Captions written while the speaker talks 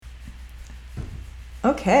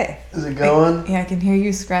Okay. Is it going? Yeah, I can hear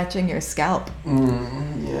you scratching your scalp.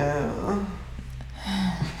 Yeah.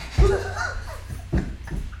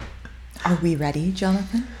 Are we ready,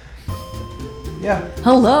 Jonathan? Yeah.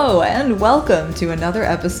 Hello, and welcome to another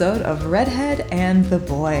episode of Redhead and the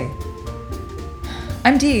Boy.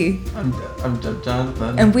 I'm Dee. I'm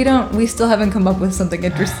Jonathan. And we still haven't come up with something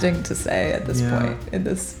interesting to say at this point, in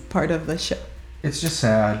this part of the show. It's just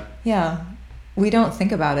sad. Yeah. We don't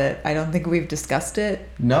think about it. I don't think we've discussed it.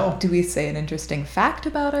 No. Do we say an interesting fact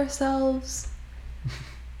about ourselves?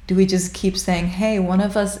 Do we just keep saying, hey, one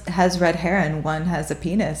of us has red hair and one has a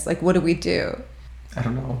penis? Like, what do we do? I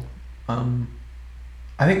don't know.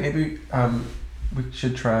 I think maybe we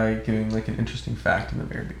should try giving like an interesting fact in the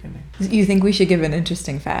very beginning. You think we should give an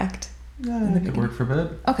interesting fact? Yeah, it could work for a bit.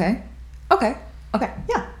 Okay.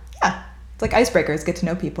 Yeah. It's like icebreakers, get to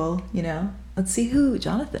know people, you know? Let's see who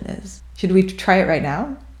Jonathan is. Should we try it right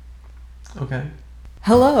now? Okay.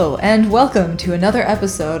 Hello, and welcome to another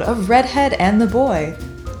episode of Redhead and the Boy.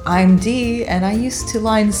 I'm Dee, and I used to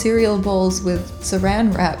line cereal bowls with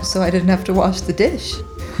saran wrap so I didn't have to wash the dish.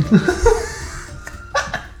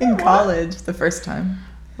 In college, the first time.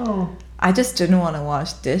 Oh. I just didn't want to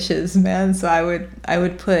wash dishes, man, so I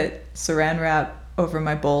would put saran wrap over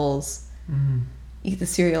my bowls, eat the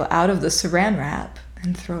cereal out of the saran wrap,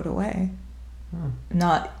 and throw it away. Oh.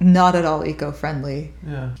 Not at all eco-friendly.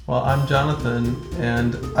 Yeah. Well, I'm Jonathan,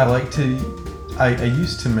 and I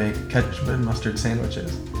used to make ketchup and mustard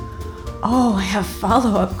sandwiches. Oh, I have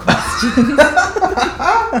follow-up questions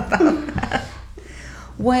about that.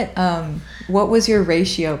 What was your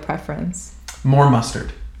ratio preference? More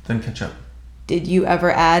mustard than ketchup. Did you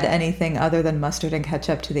ever add anything other than mustard and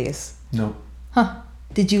ketchup to these? Nope. Huh.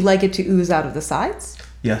 Did you like it to ooze out of the sides?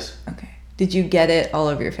 Yes. Okay. Did you get it all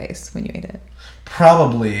over your face when you ate it?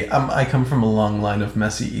 Probably. I come from a long line of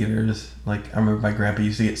messy eaters. Like, I remember my grandpa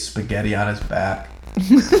used to get spaghetti on his back.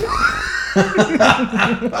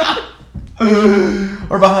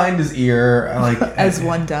 Or behind his ear. As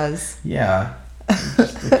one does. Yeah.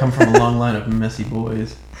 I come from a long line of messy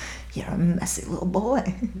boys. You're a messy little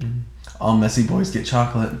boy. All messy boys get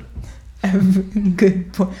chocolate.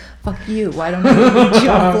 Good boy. Fuck you. Why don't I eat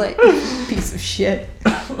chocolate? Piece of shit.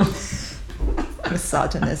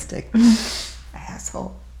 Misogynistic.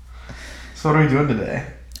 Asshole. So what are we doing today?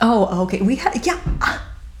 Oh, okay.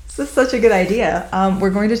 This is such a good idea. We're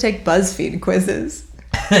going to take BuzzFeed quizzes.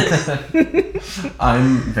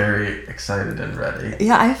 I'm very excited and ready.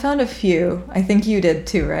 Yeah, I found a few. I think you did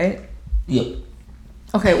too, right? Yep.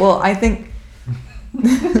 Okay, well, I think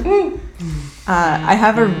I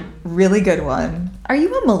have a really good one. Are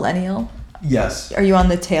you a millennial? Yes. Are you on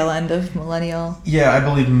the tail end of millennial? Yeah, I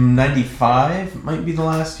believe 95 might be the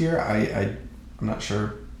last year. I'm not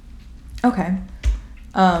sure. Okay.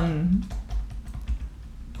 Well,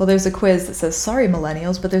 there's a quiz that says, sorry,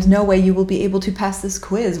 millennials, but there's no way you will be able to pass this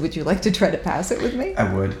quiz. Would you like to try to pass it with me?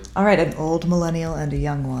 I would. All right, an old millennial and a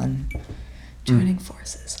young one joining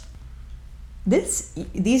forces.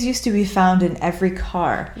 These used to be found in every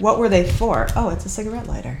car. What were they for? Oh, it's a cigarette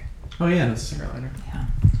lighter. Oh, yeah, that's a cigarette lighter. Yeah.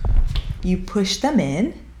 You push them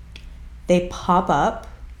in. They pop up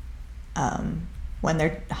when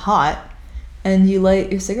they're hot, and you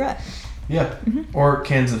light your cigarette. Yeah. Mm-hmm. Or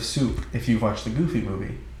cans of soup, if you've watched the Goofy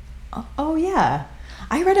movie. Oh, yeah.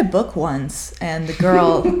 I read a book once, and the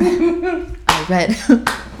girl...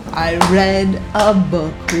 I read a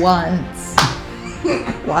book once.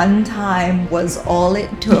 One time was all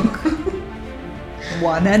it took.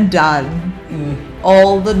 One and done.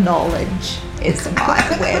 All the knowledge is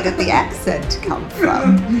mine. Where did the accent come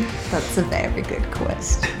from? That's a very good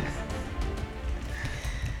question.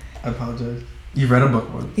 I apologize. You read a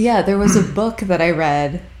book once? Yeah, there was a book that I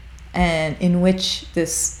read, and in which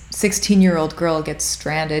this 16-year-old girl gets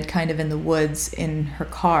stranded kind of in the woods in her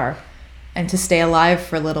car, and to stay alive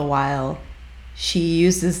for a little while, she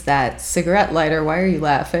uses that cigarette lighter. Why are you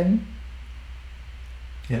laughing?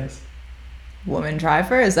 Yes. Woman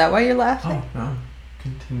driver, is that why you're laughing? Oh, no.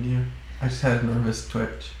 Continue. I just had a nervous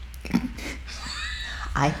twitch.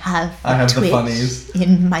 I have the funnies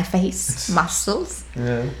in my face muscles.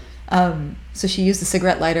 Yeah. So she used the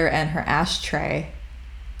cigarette lighter and her ashtray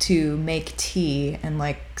to make tea and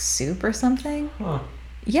like soup or something. Huh.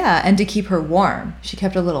 Yeah, and to keep her warm. She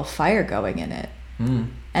kept a little fire going in it.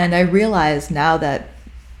 Mm. And I realize now that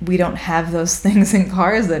we don't have those things in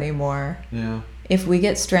cars anymore. Yeah. If we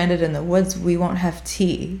get stranded in the woods, we won't have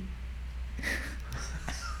tea.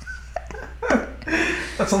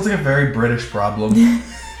 That sounds like a very British problem.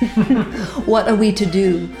 What are we to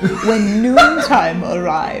do when noontime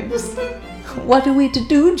arrives? What are we to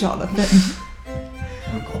do, Jonathan?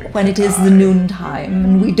 Have a when it is the noontime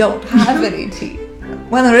and we don't have any tea.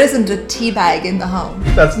 When there isn't a tea bag in the home.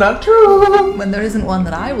 That's not true. When there isn't one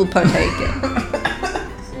that I will partake in.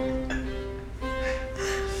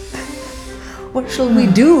 What shall we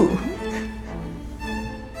do?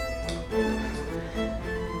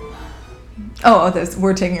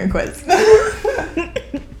 We're taking a quiz.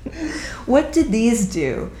 What did these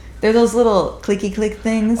do? They're those little clicky click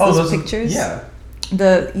things, those pictures. Yeah.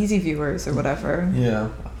 The easy viewers or whatever. Yeah.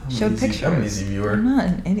 Showed pictures. I'm an easy viewer. I'm not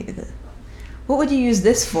an idiot. What would you use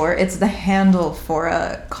this for? It's the handle for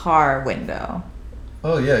a car window.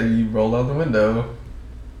 Oh yeah, you roll down the window.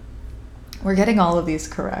 We're getting all of these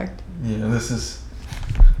correct. Yeah, this is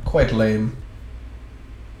quite lame.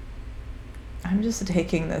 I'm just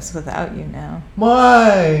taking this without you now.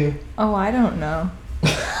 Why? Oh, I don't know.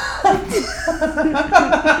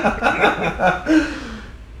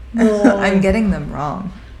 I'm getting them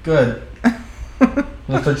wrong. Good.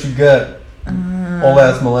 That's what you get. Old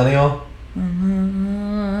ass millennial.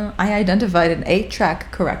 I identified an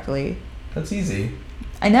 8-track correctly. That's easy.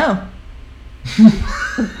 I know.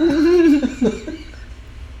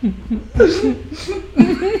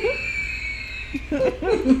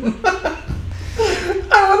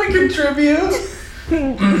 I want to contribute.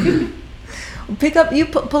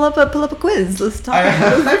 Pull up a quiz. Let's talk.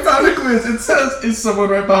 I found a quiz. It says, "Is someone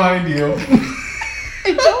right behind you?"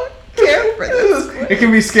 I don't care for this quiz. It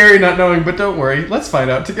can be scary not knowing, but don't worry. Let's find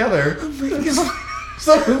out together. Oh my god.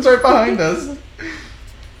 Someone's right behind us.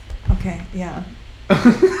 Okay, yeah.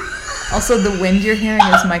 Also, the wind you're hearing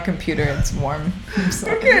is my computer. It's warm. I'm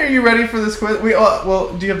sorry. Okay, are you ready for this quiz?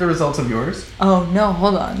 Well, do you have the results of yours? Oh no!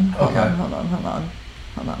 Hold on. Hold Okay. on.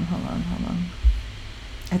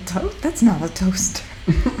 A toast? That's not a toaster.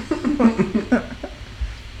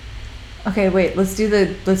 Okay, wait. Let's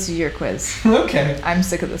do your quiz. Okay. I'm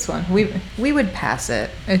sick of this one. We would pass it.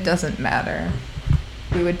 It doesn't matter.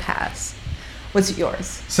 We would pass. What's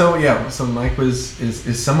yours? So my quiz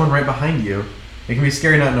is someone right behind you. It can be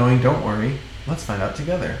scary not knowing. Don't worry. Let's find out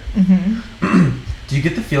together. Mm-hmm. Do you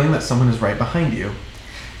get the feeling that someone is right behind you?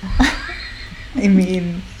 I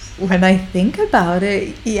mean, when I think about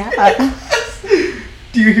it, yeah.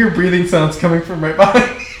 Do you hear breathing sounds coming from right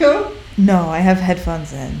behind you? No, I have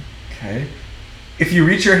headphones in. Okay. If you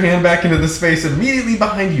reach your hand back into the space immediately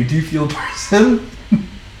behind you, do you feel a person?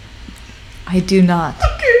 I do not.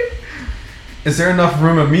 Okay. Is there enough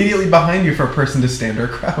room immediately behind you for a person to stand or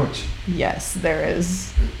crouch? Yes, there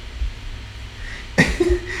is.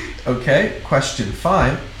 Okay, question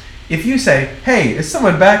 5. If you say, "Hey, is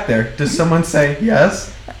someone back there?" Does someone say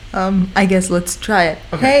yes? I guess let's try it.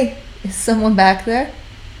 Okay. Hey, is someone back there?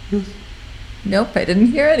 Yes. Nope, I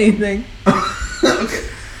didn't hear anything. Okay.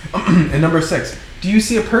 And number 6. Do you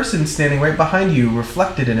see a person standing right behind you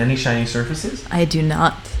reflected in any shiny surfaces? I do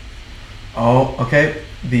not. Oh, okay.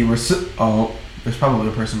 There's probably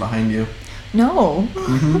a person behind you. No.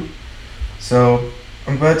 Mm-hmm. So,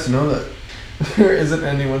 I'm glad to know that there isn't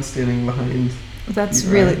anyone standing behind. That's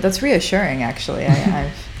you, really right? that's reassuring, actually.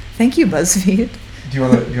 I've thank you, BuzzFeed. Do you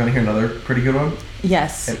want to hear another pretty good one?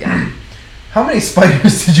 Yes. How many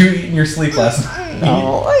spiders did you eat in your sleep last night?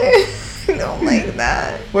 No, I don't like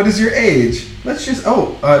that. What is your age? Let's just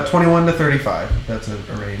 21 to 35. That's a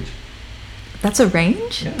range. That's a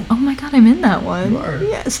range? Yeah. Oh my god, I'm in that one. You are.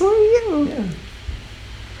 Yeah, so are you. Yeah.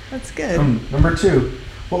 That's good. Number 2.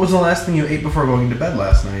 What was the last thing you ate before going to bed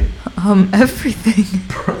last night? Everything.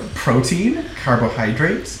 Protein,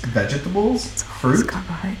 carbohydrates, vegetables, It's fruit,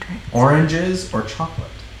 carbohydrates. oranges, or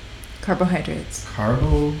chocolate? Carbohydrates.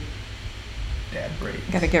 Dad break.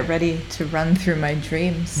 Gotta get ready to run through my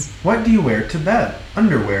dreams. What do you wear to bed?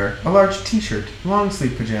 Underwear, a large t-shirt, long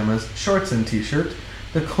sleeve pajamas, shorts and t-shirt,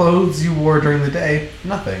 the clothes you wore during the day,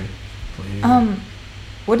 nothing. Please.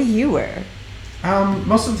 What do you wear?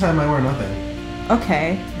 Most of the time I wear nothing.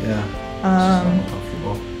 Okay. Yeah. It's just not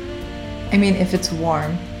comfortable. I mean, if it's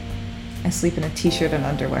warm, I sleep in a t-shirt and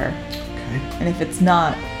underwear. Okay. And if it's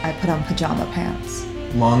not, I put on pajama pants.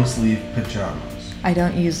 Long sleeve pajamas. I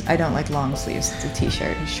don't like long sleeves. It's a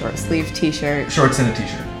t-shirt, a short sleeve t-shirt. Shorts and a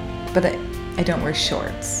t-shirt. But I don't wear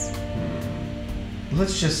shorts.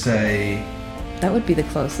 Let's just say That would be the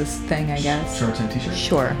closest thing, I guess. shorts and t-shirt.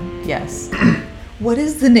 Sure, yes. What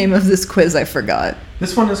is the name of this quiz? I forgot.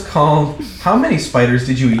 This one is called "How many spiders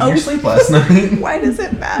did you eat in your sleep last night?" Why does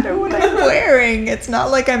it matter what I'm wearing? It's not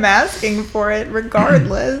like I'm asking for it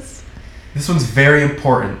regardless. This one's very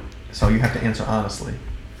important, so you have to answer honestly.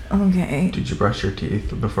 Okay. Did you brush your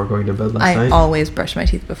teeth before going to bed last I night? always brush my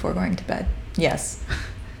teeth before going to bed. Yes.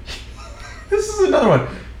 This is another one.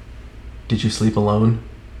 Did you sleep alone?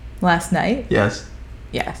 Last night? Yes.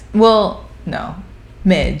 Yes. Well, no.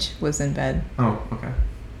 Midge was in bed. Oh, okay.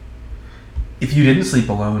 If you didn't sleep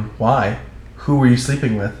alone, why? Who were you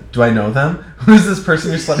sleeping with? Do I know them? Who is this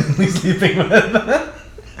person you're suddenly sleeping with?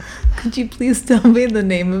 Could you please tell me the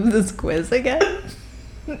name of this quiz again?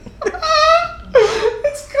 It's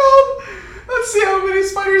called, let's see how many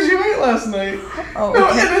spiders you ate last night. Oh, No,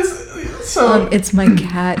 okay. and so It's my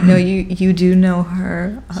cat. No, you do know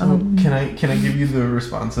her. can I give you the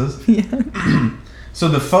responses? Yeah. So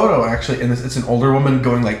the photo actually, and it's an older woman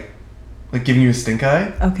going like giving you a stink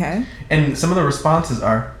eye. Okay. And some of the responses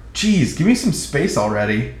are, geez, give me some space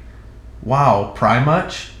already. Wow, pry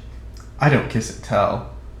much? I don't kiss and tell.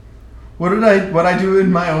 What I do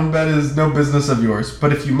in my own bed is no business of yours,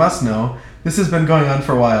 but if you must know, this has been going on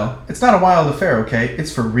for a while. It's not a wild affair, okay?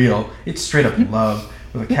 It's for real. It's straight up love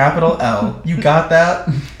with a capital L. You got that?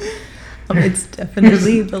 It's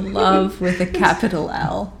definitely the love with a capital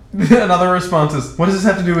L. Another response is, what does this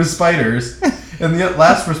have to do with spiders? And the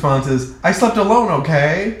last response is, I slept alone,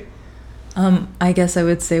 okay? I guess I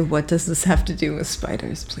would say, what does this have to do with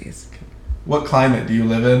spiders, please? What climate do you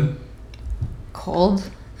live in?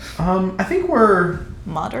 Cold? I think we're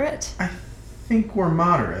Moderate?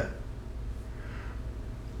 moderate.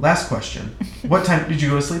 Last question. What time did you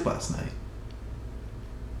go to sleep last night?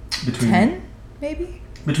 10, maybe?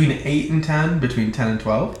 Between 8 and 10? Between 10 and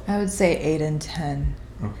 12? I would say 8 and 10.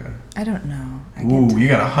 Okay. I don't know. Ooh, you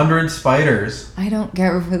got 100 spiders. I don't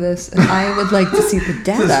care for this. And I would like to see the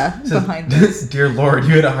data behind this. Dear Lord,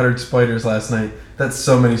 you had 100 spiders last night. That's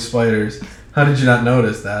so many spiders. How did you not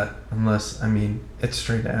notice that? Unless, I mean, it's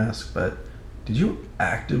strange to ask, but did you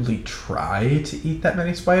actively try to eat that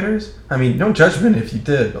many spiders? I mean, no judgment if you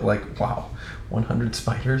did, but like, wow, 100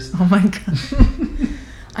 spiders? Oh my god.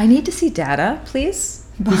 I need to see data, please.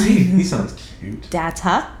 He sounds cute.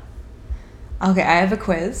 Data. Okay, I have a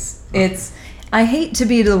quiz. I hate to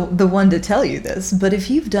be the one to tell you this, but if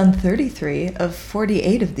you've done 33 of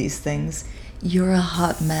 48 of these things, you're a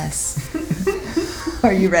hot mess.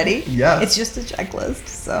 Are you ready? Yeah. It's just a checklist,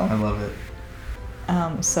 so. I love it.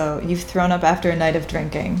 So you've thrown up after a night of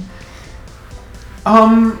drinking.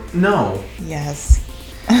 No. Yes.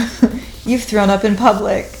 You've thrown up in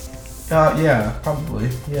public. Yeah, probably.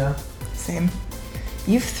 Yeah. Same.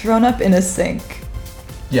 You've thrown up in a sink.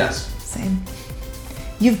 Yes. Same.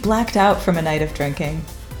 You've blacked out from a night of drinking.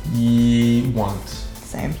 Once.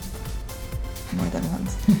 Same. More than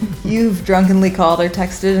once. You've drunkenly called or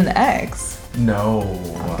texted an ex. No.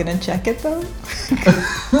 I'm gonna check it though.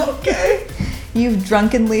 Okay. You've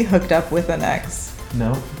drunkenly hooked up with an ex.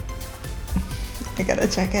 No. I gotta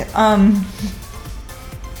check it.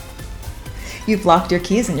 You've locked your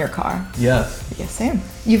keys in your car. Yes. Yeah, same.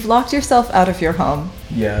 You've locked yourself out of your home.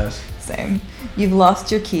 Yes. Same. You've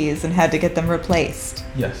lost your keys and had to get them replaced.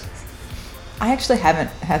 Yes. I actually haven't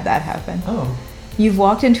had that happen. Oh. You've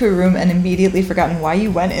walked into a room and immediately forgotten why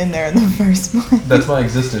you went in there in the first place. That's my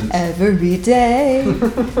existence. Every day.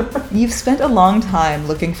 You've spent a long time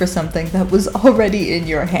looking for something that was already in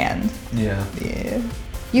your hand. Yeah. Yeah.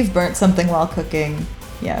 You've burnt something while cooking.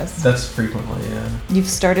 Yes. That's frequently, yeah. You've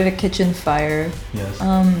started a kitchen fire. Yes.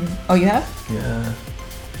 Oh, you have? Yeah.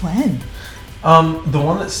 When? The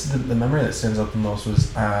one the memory that stands out the most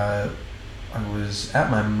was I was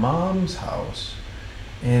at my mom's house,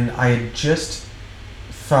 and I had just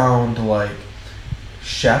found like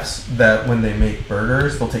chefs that when they make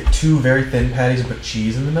burgers, they'll take two very thin patties and put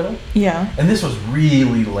cheese in the middle. Yeah. And this was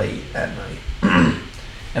really late at night,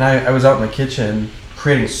 and I was out in the kitchen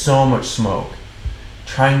creating so much smoke,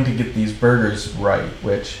 trying to get these burgers right,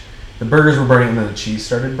 which the burgers were burning and then the cheese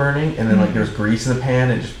started burning, and then like there was grease in the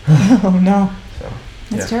pan and just Oh no. so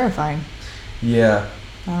That's terrifying. yeah.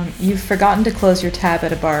 You've forgotten to close your tab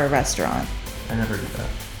at a bar or restaurant. I never did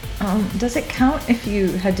that. Does it count if you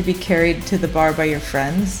had to be carried to the bar by your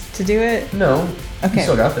friends to do it? No. Okay. You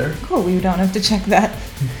still got there. Cool, we don't have to check that.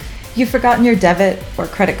 You've forgotten your debit or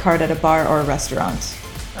credit card at a bar or a restaurant.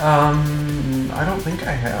 I don't think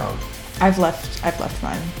I have. I've left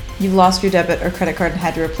mine. You've lost your debit or credit card and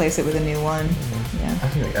had to replace it with a new one. Yeah. I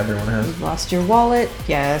think like everyone has. You've lost your wallet.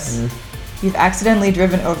 Yes. You've accidentally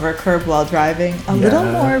driven over a curb while driving. A little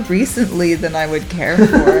more recently than I would care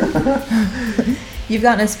for. You've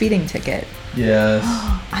gotten a speeding ticket. Yes.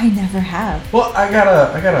 I never have. Well, I got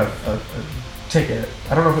a ticket.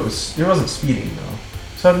 I don't know if it wasn't speeding though.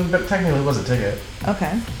 So but technically it was a ticket.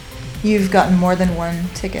 Okay. You've gotten more than one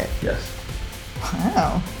ticket. Yes.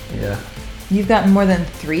 Wow. Yeah. You've gotten more than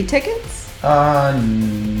 3 tickets? No.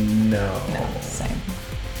 No, same.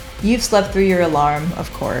 You've slept through your alarm,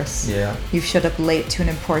 of course. Yeah. You've showed up late to an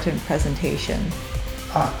important presentation.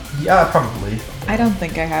 Yeah, probably. I don't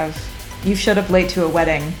think I have. You've showed up late to a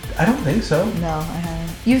wedding. I don't think so. No, I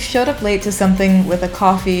haven't. You've showed up late to something with a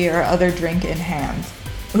coffee or other drink in hand.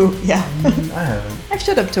 Ooh, yeah. I haven't. I've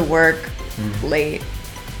showed up to work late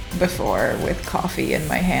before with coffee in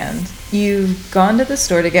my hand. You've gone to the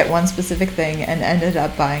store to get one specific thing and ended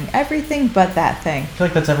up buying everything but that thing. I feel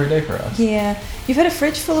like that's every day for us. Yeah. You've had a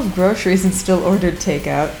fridge full of groceries and still ordered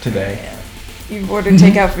takeout. Today. Yeah. You've ordered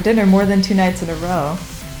takeout for dinner more than 2 nights in a row.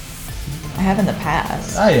 I have in the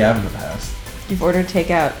past. I have in the past. You've ordered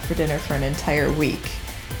takeout for dinner for an entire week.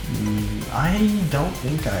 I don't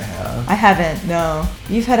think I have. I haven't, no.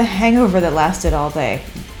 You've had a hangover that lasted all day.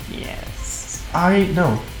 Yes.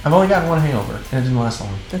 No. I've only gotten one hangover, and it didn't last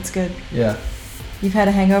long. That's good. Yeah. You've had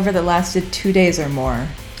a hangover that lasted 2 days or more.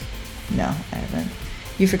 No, I haven't.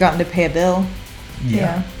 You've forgotten to pay a bill.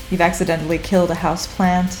 Yeah. You've accidentally killed a house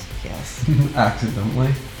plant. Yes.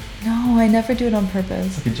 Accidentally. No, I never do it on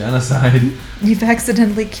purpose. Like a genocide. You've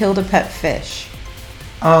accidentally killed a pet fish.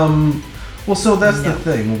 Well, so that's No. the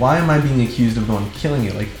thing. Why am I being accused of going killing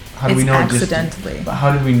it? Like, how do we It's know accidentally. But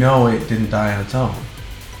how did we know it didn't die on its own?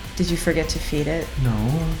 Did you forget to feed it? No.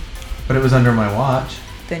 But it was under my watch.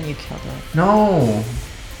 Then you killed it. No.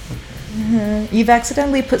 You've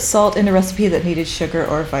accidentally put salt in a recipe that needed sugar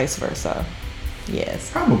or vice versa. Yes.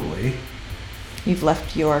 Probably. You've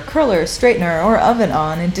left your curler, straightener, or oven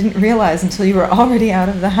on and didn't realize until you were already out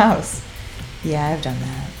of the house. Yeah, I've done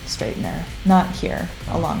that. Straightener. Not here.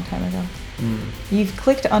 A long time ago. You've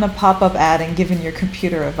clicked on a pop-up ad and given your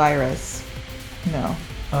computer a virus. No,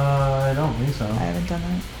 I don't think so. I haven't done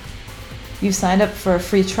that. You signed up for a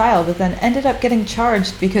free trial, but then ended up getting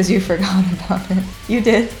charged because you forgot about it. You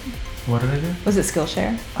did. What did I do? Was it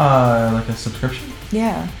Skillshare? Like a subscription?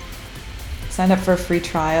 Yeah. Signed up for a free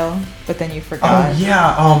trial, but then you forgot. Oh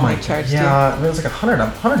yeah. Oh my They god. charged Yeah. It was like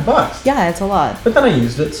 $100. Yeah, it's a lot. But then I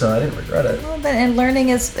used it, so I didn't regret it. Well, then, and learning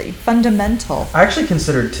is fundamental. I actually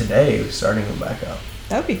considered today starting it back up.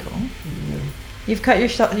 That would be cool. You've cut your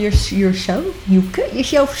You cut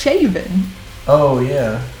yourself shaving. Oh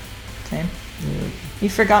yeah. Same. Yeah.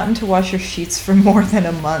 You've forgotten to wash your sheets for more than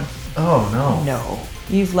a month. Oh no. No.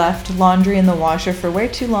 You've left laundry in the washer for way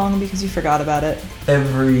too long because you forgot about it.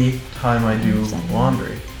 Every time I do Understand.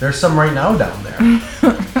 laundry, there's some right now down there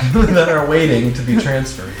that are waiting to be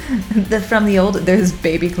transferred. From the old, there's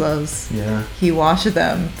baby clothes. Yeah. He washed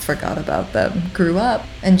them, forgot about them, grew up,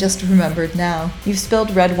 and just remembered now. You've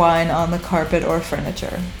spilled red wine on the carpet or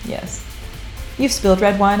furniture. Yes. You've spilled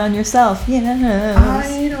red wine on yourself. Yes.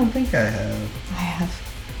 I don't think I have. I have.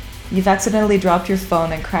 You've accidentally dropped your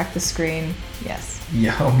phone and cracked the screen. Yes.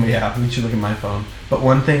 Yeah, yeah. We should look at my phone. But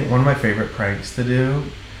one of my favorite pranks to do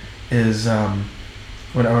is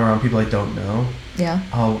when I'm around people I don't know, Yeah.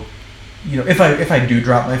 I'll, if I do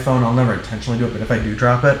drop my phone, I'll never intentionally do it. But if I do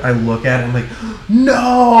drop it, I look at it and I'm like,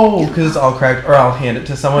 no, because it's all cracked. Or I'll hand it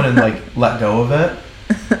to someone and like let go of it.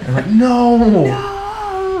 I'm like, no.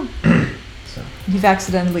 No. So, You've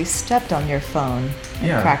accidentally stepped on your phone and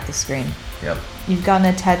Yeah. cracked the screen. yep. You've gotten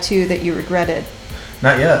a tattoo that you regretted.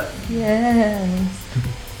 Not yet. Yes.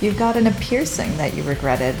 You've gotten a piercing that you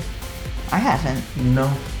regretted. I haven't. No,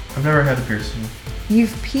 I've never had a piercing. You've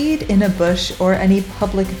peed in a bush or any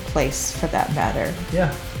public place for that matter. Yeah.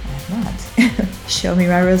 I have not. Show me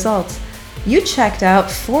my results. You checked out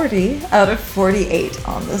 40 out of 48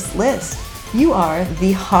 on this list. You are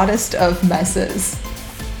the hottest of messes.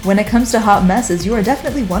 When it comes to hot messes, you are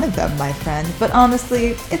definitely one of them, my friend. But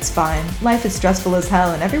honestly, it's fine. Life is stressful as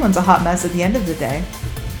hell, and everyone's a hot mess at the end of the day.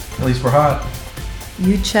 At least we're hot.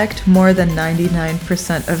 You checked more than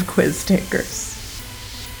 99% of quiz takers.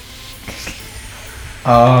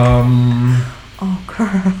 Oh,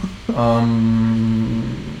 girl.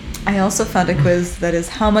 I also found a quiz that is,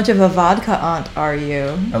 how much of a vodka aunt are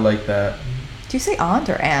you? I like that. Do you say aunt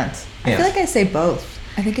or aunt? I Aunt. feel like I say both.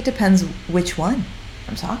 I think it depends which one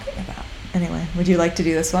I'm talking about. Anyway, would you like to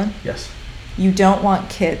do this one? Yes. You don't want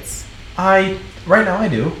kids. Right now I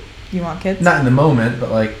do. You want kids? Not in the moment, but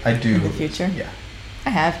like I do. In the future? Yeah. I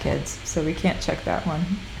have kids, so we can't check that one.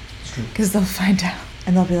 It's true. Because they'll find out.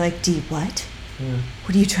 And they'll be like, Dee, what? Yeah.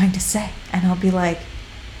 What are you trying to say? And I'll be like,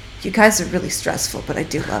 you guys are really stressful, but I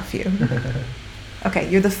do love you. Okay,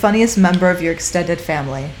 you're the funniest member of your extended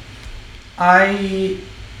family. I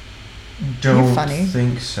don't You're funny.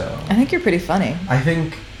 think so. I think you're pretty funny. I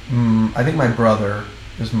think my brother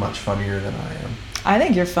is much funnier than I am. I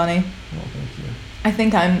think you're funny. Well, thank you. I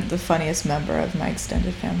think I'm the funniest member of my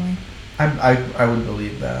extended family. I would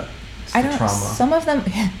believe that. It's I the don't. trauma. Some of them,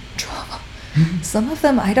 trauma. Some of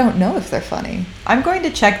them, I don't know if they're funny. I'm going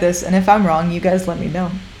to check this, and if I'm wrong, you guys let me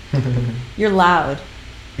know. You're loud.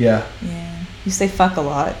 Yeah. Yeah. You say fuck a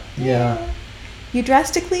lot. Yeah. You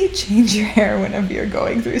drastically change your hair whenever you're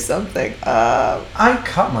going through something. I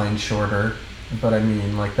cut mine shorter, but I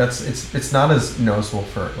mean, like, it's not as noticeable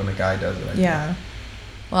for when a guy does it. I Yeah.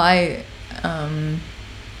 Well, I,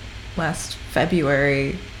 last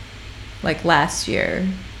February, like last year,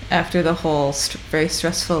 after the whole very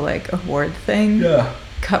stressful, like, award thing, Yeah.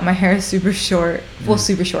 cut my hair super short, well,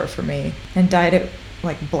 super short for me, and dyed it,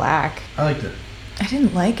 like, black. I liked it. I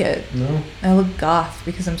didn't like it. No? I look goth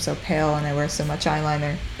because I'm so pale and I wear so much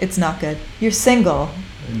eyeliner. It's not good. You're single.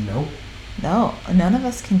 Nope. No, none of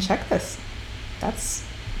us can check this. That's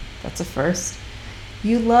a first.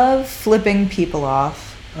 You love flipping people off.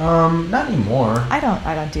 Not anymore. I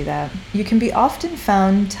don't do that. You can be often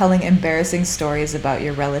found telling embarrassing stories about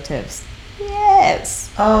your relatives.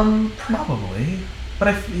 Yes. Probably. But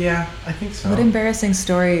I think so. What embarrassing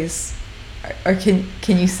stories? Or can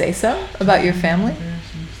you say so about your family?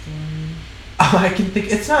 I can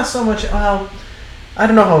think. It's not so much. Well, I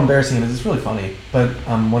don't know how embarrassing it is. It's really funny. But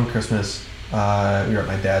one Christmas, we were at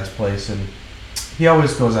my dad's place, and he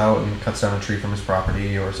always goes out and cuts down a tree from his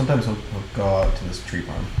property, or sometimes he'll go out to this tree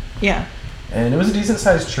farm. Yeah. And it was a decent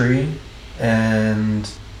sized tree,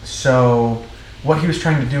 and so what he was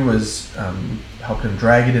trying to do was help him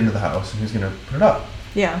drag it into the house, and he was going to put it up.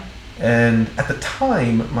 Yeah. And at the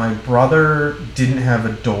time, my brother didn't have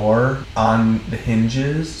a door on the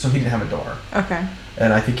hinges, so he didn't have a door. Okay.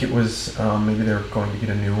 And I think it was maybe they were going to get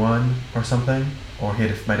a new one or something, or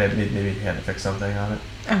my dad maybe he had to fix something on it.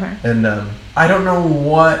 Okay. And I don't know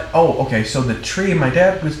what. Oh, okay. So the tree, my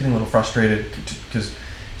dad was getting a little frustrated because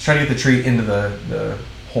he's trying to get the tree into the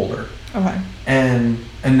holder. Okay. And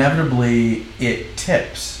inevitably it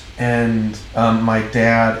tips. And my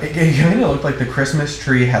dad, it kind of looked like the Christmas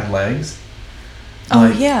tree had legs. Oh,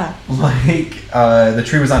 yeah. Like the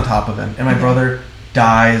tree was on top of him. And my brother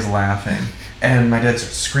dies laughing. And my dad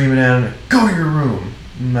starts screaming at him, "Go to your room."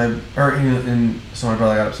 And so my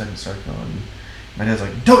brother got upset and started going. My dad's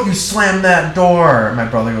like, "Don't you slam that door!" And my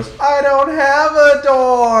brother goes, "I don't have a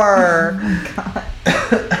door!" Oh, my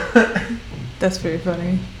God. That's pretty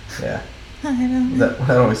funny. Yeah. I know.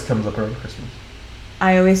 That always comes up around Christmas.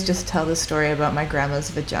 I always just tell the story about my grandma's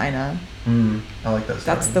vagina. I like that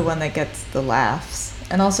story. That's the one that gets the laughs.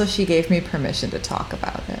 And also she gave me permission to talk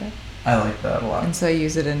about it. I like that a lot. And so I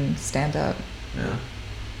use it in stand-up. Yeah.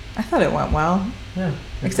 I thought it went well. Yeah.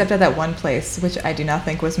 Except at that one place, which I do not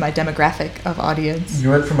think was my demographic of audience. You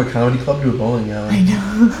went from a comedy club to a bowling alley. I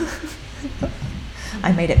know.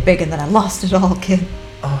 I made it big and then I lost it all, kid.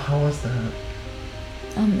 Oh, how was that?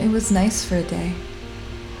 It was nice for a day.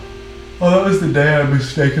 Oh, that was the day I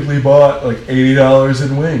mistakenly bought like $80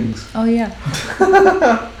 in wings. Oh, yeah.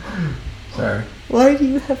 Sorry. Why do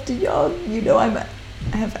you have to yawn? You know I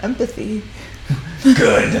have empathy.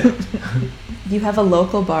 Good. You have a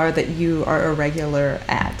local bar that you are a regular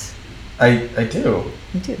at. I do.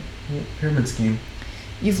 You do. Pyramid scheme.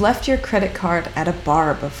 You've left your credit card at a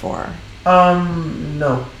bar before.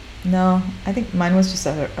 No. No, I think mine was just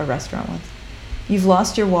at a restaurant once. You've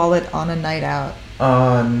lost your wallet on a night out.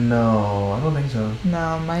 No, I don't think so.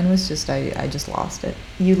 No, mine was just I just lost it.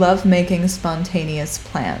 You love making spontaneous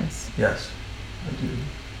plans. Yes, I do.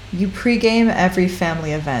 You pregame every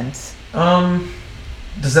family event.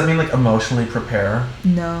 Does that mean like emotionally prepare?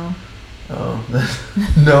 No. Oh,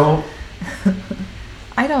 no.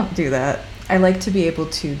 I don't do that. I like to be able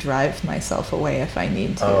to drive myself away if I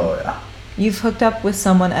need to. Oh, yeah. You've hooked up with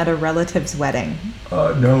someone at a relative's wedding.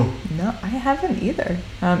 No. No, I haven't either.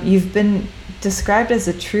 You've been described as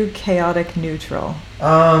a true chaotic neutral.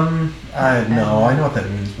 I know what that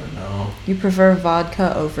means, but no. You prefer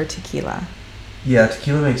vodka over tequila. Yeah,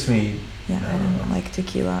 tequila makes me. Yeah, I don't like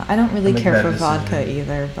tequila. I don't really care for vodka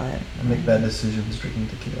either, but... I make bad decisions drinking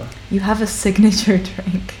tequila. You have a signature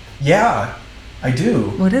drink. Yeah, I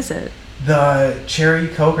do. What is it? The cherry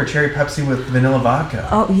Coke or cherry Pepsi with vanilla vodka.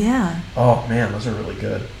 Oh, yeah. Oh, man, those are really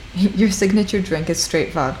good. Your signature drink is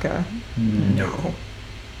straight vodka. No.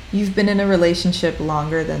 You've been in a relationship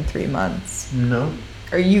longer than 3 months. No.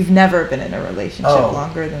 Or you've never been in a relationship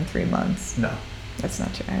longer than 3 months. No. That's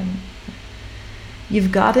not true.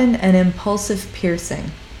 You've gotten an impulsive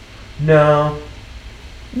piercing. No.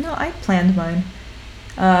 No, I planned mine.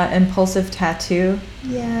 Impulsive tattoo.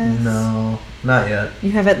 Yes. No, not yet.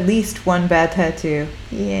 You have at least one bad tattoo.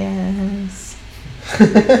 Yes.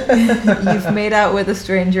 You've made out with a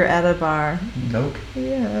stranger at a bar. Nope.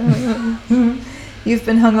 Yeah. You've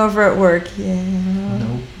been hungover at work. Yeah.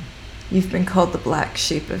 Nope. You've been called the black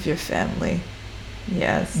sheep of your family.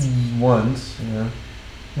 Yes. Once, yeah.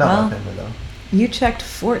 Not my family, though. You checked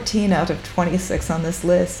 14 out of 26 on this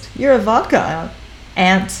list. You're a vodka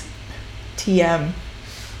aunt. TM.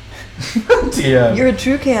 Yeah. You're a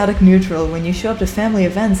true chaotic neutral when you show up to family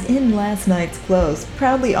events in last night's clothes,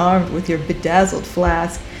 proudly armed with your bedazzled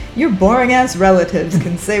flask. Your boring-ass relatives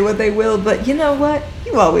can say what they will, but you know what?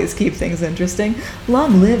 You always keep things interesting.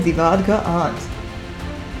 Long live the vodka aunt.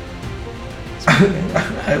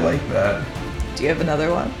 I like that. Do you have another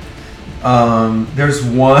one? There's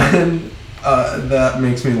one that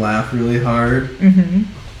makes me laugh really hard. Mm-hmm.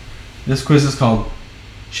 This quiz is called,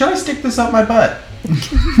 Should I Stick This Up My Butt?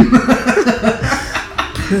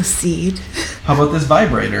 Proceed. How about this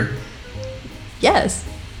vibrator? Yes.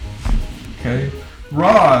 Okay.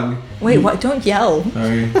 Wrong. Wait, what? Don't yell.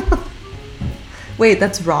 Sorry. Wait,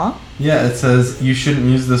 that's wrong? Yeah, it says you shouldn't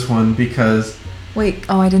use this one because... Wait,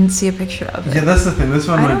 oh, I didn't see a picture of it. Yeah, that's the thing. This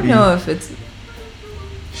one I might don't be... know if it's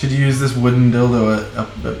Should you use this wooden dildo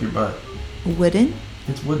up your butt? wooden.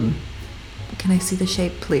 It's wooden. Can I see the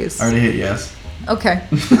shape, please? I already hit yes. Okay.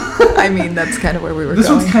 I mean, that's kind of where we were This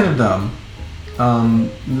going. one's kind of dumb.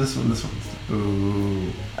 This one's...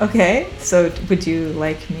 Ooh. Okay, so would you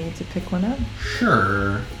like me to pick one up?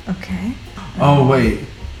 Sure. Okay. Oh, wait.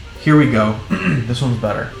 Here we go. This one's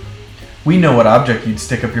better. We know what object you'd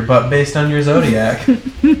stick up your butt based on your zodiac. I'm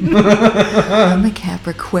a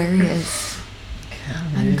Capricornius.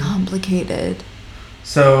 Uncomplicated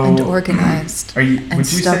So... and organized. Are you? and Would you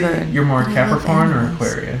say stubborn, you're more but I love Capricorn or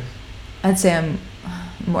animals. Aquarius? I'd say I'm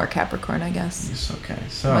more Capricorn, I guess. Yes, okay.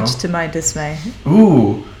 So... Much to my dismay.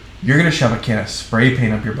 Ooh. You're gonna shove a can of spray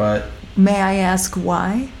paint up your butt. May I ask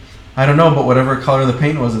why? I don't know, but whatever color the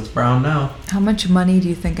paint was, it's brown now. How much money do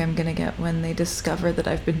you think I'm gonna get when they discover that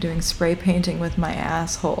I've been doing spray painting with my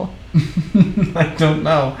asshole? I don't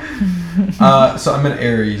know. So I'm an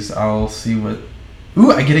Aries. I'll see what...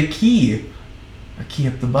 Ooh, I get a key. A key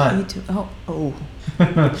up the butt. Me too. Oh.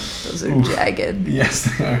 Those are Ooh. jagged. Yes,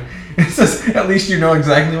 they are. It says, at least you know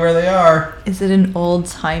exactly where they are. Is it an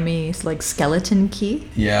old-timey, like, skeleton key?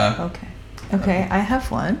 Yeah. Okay. Okay, I have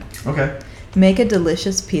one. Okay. Make a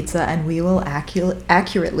delicious pizza and we will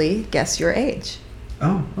accurately guess your age.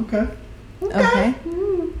 Oh, okay. Okay.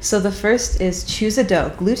 So the first is choose a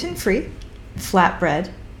dough. Gluten-free,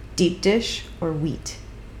 flatbread, deep dish, or wheat.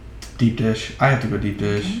 Deep dish. I have to go deep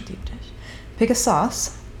dish. Okay, deep dish. Pick a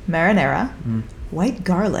sauce. Marinara, white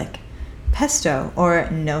garlic, pesto, or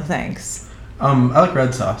no thanks. I like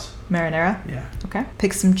red sauce. Marinara? Yeah. Okay.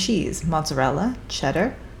 Pick some cheese. Mozzarella,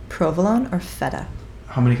 cheddar, provolone, or feta.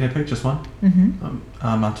 How many can I pick? Just one?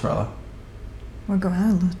 Mm-hmm. Mozzarella. We're going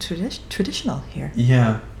a little traditional here.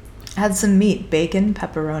 Yeah. Add some meat, bacon,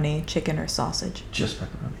 pepperoni, chicken, or sausage. Just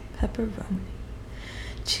pepperoni. Pepperoni.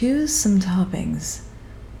 Choose some toppings.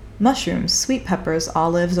 Mushrooms, sweet peppers,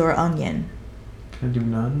 olives, or onion. Can I do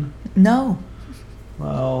none? No.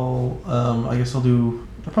 Well, I guess I'll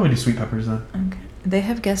probably do sweet peppers then. Okay. They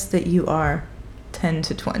have guessed that you are 10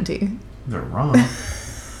 to 20. They're wrong.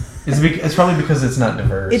 It's probably because it's not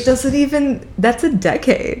diverse. It doesn't even... That's a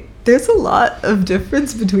decade. There's a lot of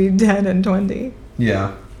difference between 10 and 20.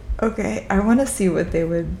 Yeah. Okay, I want to see what they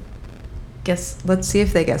would guess. Let's see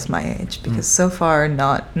if they guess my age, because so far,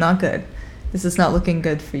 not good. This is not looking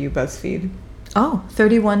good for you, BuzzFeed. Oh,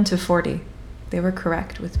 31 to 40. They were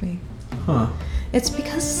correct with me. Huh. It's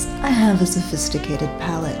because I have a sophisticated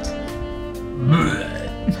palate.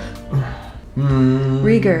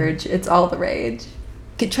 Regurge, it's all the rage.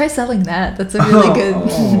 Try selling that. That's a really good...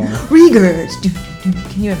 Regurge.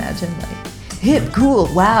 Can you imagine? Like, hip, cool,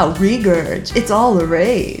 wow, regurge. It's all the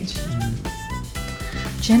rage.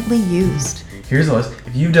 Gently used. Here's a list.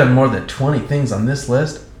 If you've done more than 20 things on this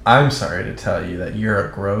list, I'm sorry to tell you that you're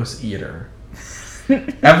a gross eater.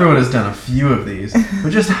 Everyone has done a few of these,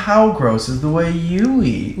 but just how gross is the way you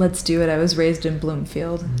eat? Let's do it. I was raised in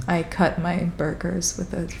Bloomfield. I cut my burgers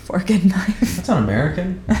with a fork and knife. That's not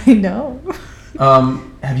American. I know.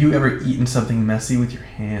 Have you ever eaten something messy with your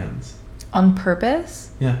hands? On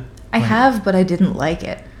purpose? Yeah. I have, but I didn't like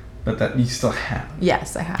it. But that you still have.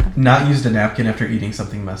 Yes, I have. Not used a napkin after eating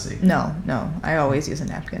something messy. No. I always use a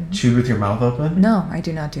napkin. Chewed with your mouth open? No, I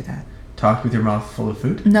do not do that. Talked with your mouth full of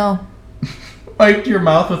food? No. Wiped your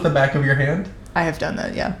mouth with the back of your hand? I have done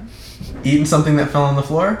that, yeah. Eaten something that fell on the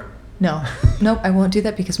floor? No. Nope, I won't do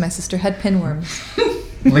that because my sister had pinworms.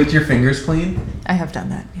 Licked your fingers clean? I have done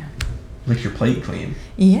that, yeah. Licked your plate clean?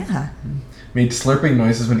 Yeah. Made slurping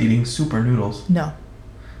noises when eating soup or noodles? No.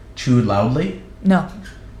 Chewed loudly? No.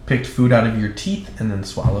 Picked food out of your teeth and then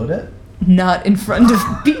swallowed it? Not in front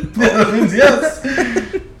of people. That means yes.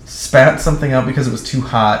 Spat something out because it was too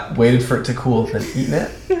hot, waited for it to cool, then eaten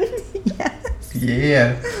it? Yes.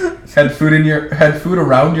 Yeah. Had food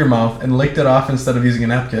around your mouth and licked it off instead of using a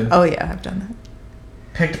napkin. Oh yeah, I've done that.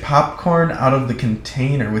 Picked popcorn out of the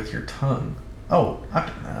container with your tongue. Oh, I've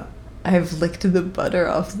done that. I've licked the butter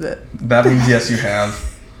off the... That means yes, you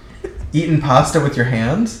have. Eaten pasta with your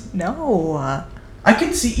hands? No. I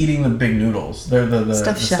can see eating the big noodles. They're the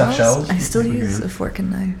Stuffed stuffed shells. I still Okay. use a fork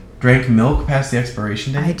and knife. Drank milk past the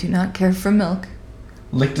expiration date? I do not care for milk.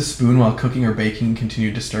 Licked a spoon while cooking or baking and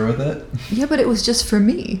continued to stir with it? Yeah, but it was just for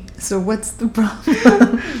me. So what's the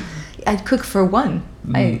problem? I'd cook for one.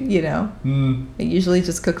 I usually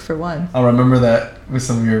just cook for one. I'll remember that with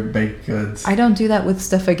some of your baked goods. I don't do that with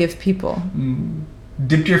stuff I give people.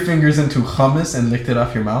 Dipped your fingers into hummus and licked it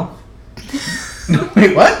off your mouth? No,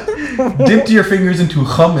 wait, what? Dipped your fingers into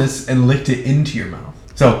hummus and licked it into your mouth.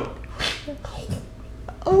 So.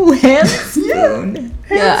 Oh, hand spoon. Spoon.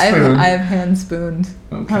 I have hand spooned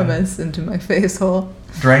Okay. hummus into my face hole.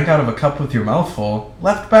 Drank out of a cup with your mouth full.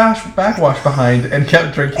 Left backwash behind and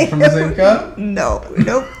kept drinking from the same cup? No,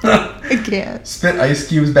 nope. I can't. Spit ice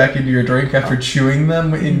cubes back into your drink after chewing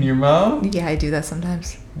them in your mouth? Yeah, I do that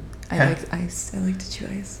sometimes. I Huh. like ice. I like to chew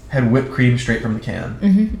ice. Had whipped cream straight from the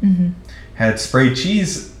can. Had sprayed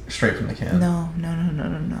cheese straight from the can. No.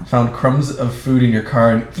 Found crumbs of food in your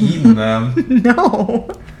car and eaten them. No.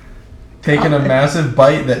 Taken a massive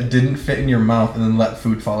bite that didn't fit in your mouth and then let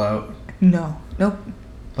food fall out. No. Nope.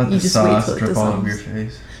 Let You the just wait sauce till it drip all over your dissolves.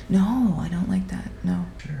 face. No, I don't like that. No.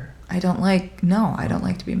 Sure. I don't like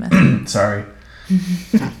to be messy. Sorry.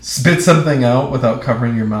 Spit something out without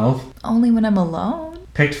covering your mouth. Only when I'm alone.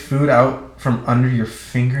 Picked food out from under your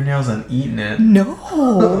fingernails and eaten it. No.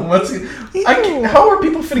 How are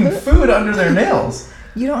people fitting food under their nails?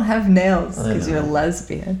 You don't have nails I because you're a know.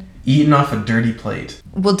 lesbian. Eaten off a dirty plate.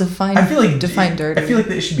 Well, define dirty. I feel like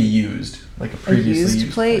they should be used, like a A previously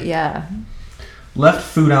used plate, yeah. Left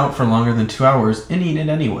food out for longer than 2 hours and eaten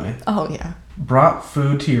it anyway. Oh yeah. Brought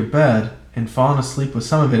food to your bed and fallen asleep with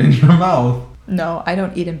some of it in your mouth. No, I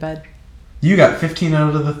don't eat in bed. You got 15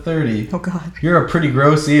 out of the 30. Oh God. You're a pretty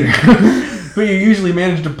gross eater. But you usually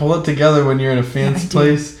manage to pull it together when you're in a fancy I do.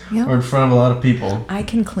 place Yep. or in front of a lot of people. I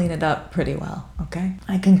can clean it up pretty well, okay?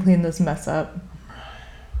 I can clean this mess up.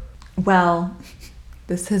 Well,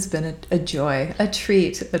 this has been a joy, a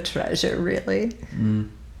treat, a treasure, really.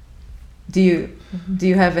 Do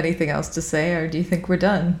you have anything else to say, or do you think we're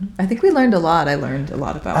done? I think we learned a lot. I learned a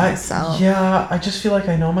lot about myself. Yeah, I just feel like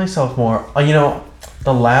I know myself more.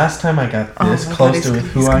 The last time I got this my close God, to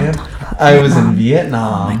he's who I gonna am, talk about I was in Vietnam.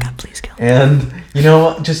 Vietnam. Oh my God, please kill me.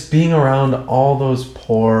 And, just being around all those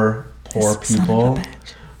poor This son of a people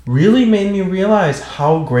bitch. really made me realize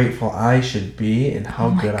how grateful I should be and how Oh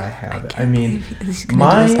my good God, I have it. can't I mean, believe he's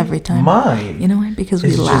gonna do this every time. mind You know why? Because we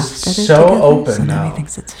is laughed just at it so together, open so now now. he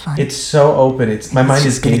thinks it's fun. It's so open. My mind is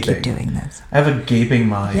just gonna gaping. keep doing this. I have a gaping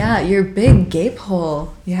mind. Yeah, your big gape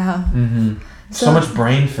hole. Yeah. Mm-hmm. So So- much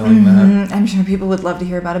brain filling that. I'm sure people would love to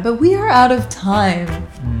hear about it, but we are out of time.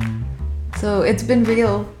 So it's been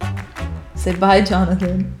real. Say bye,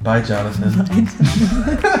 Jonathan. Bye, Jonathan.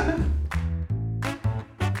 Bye.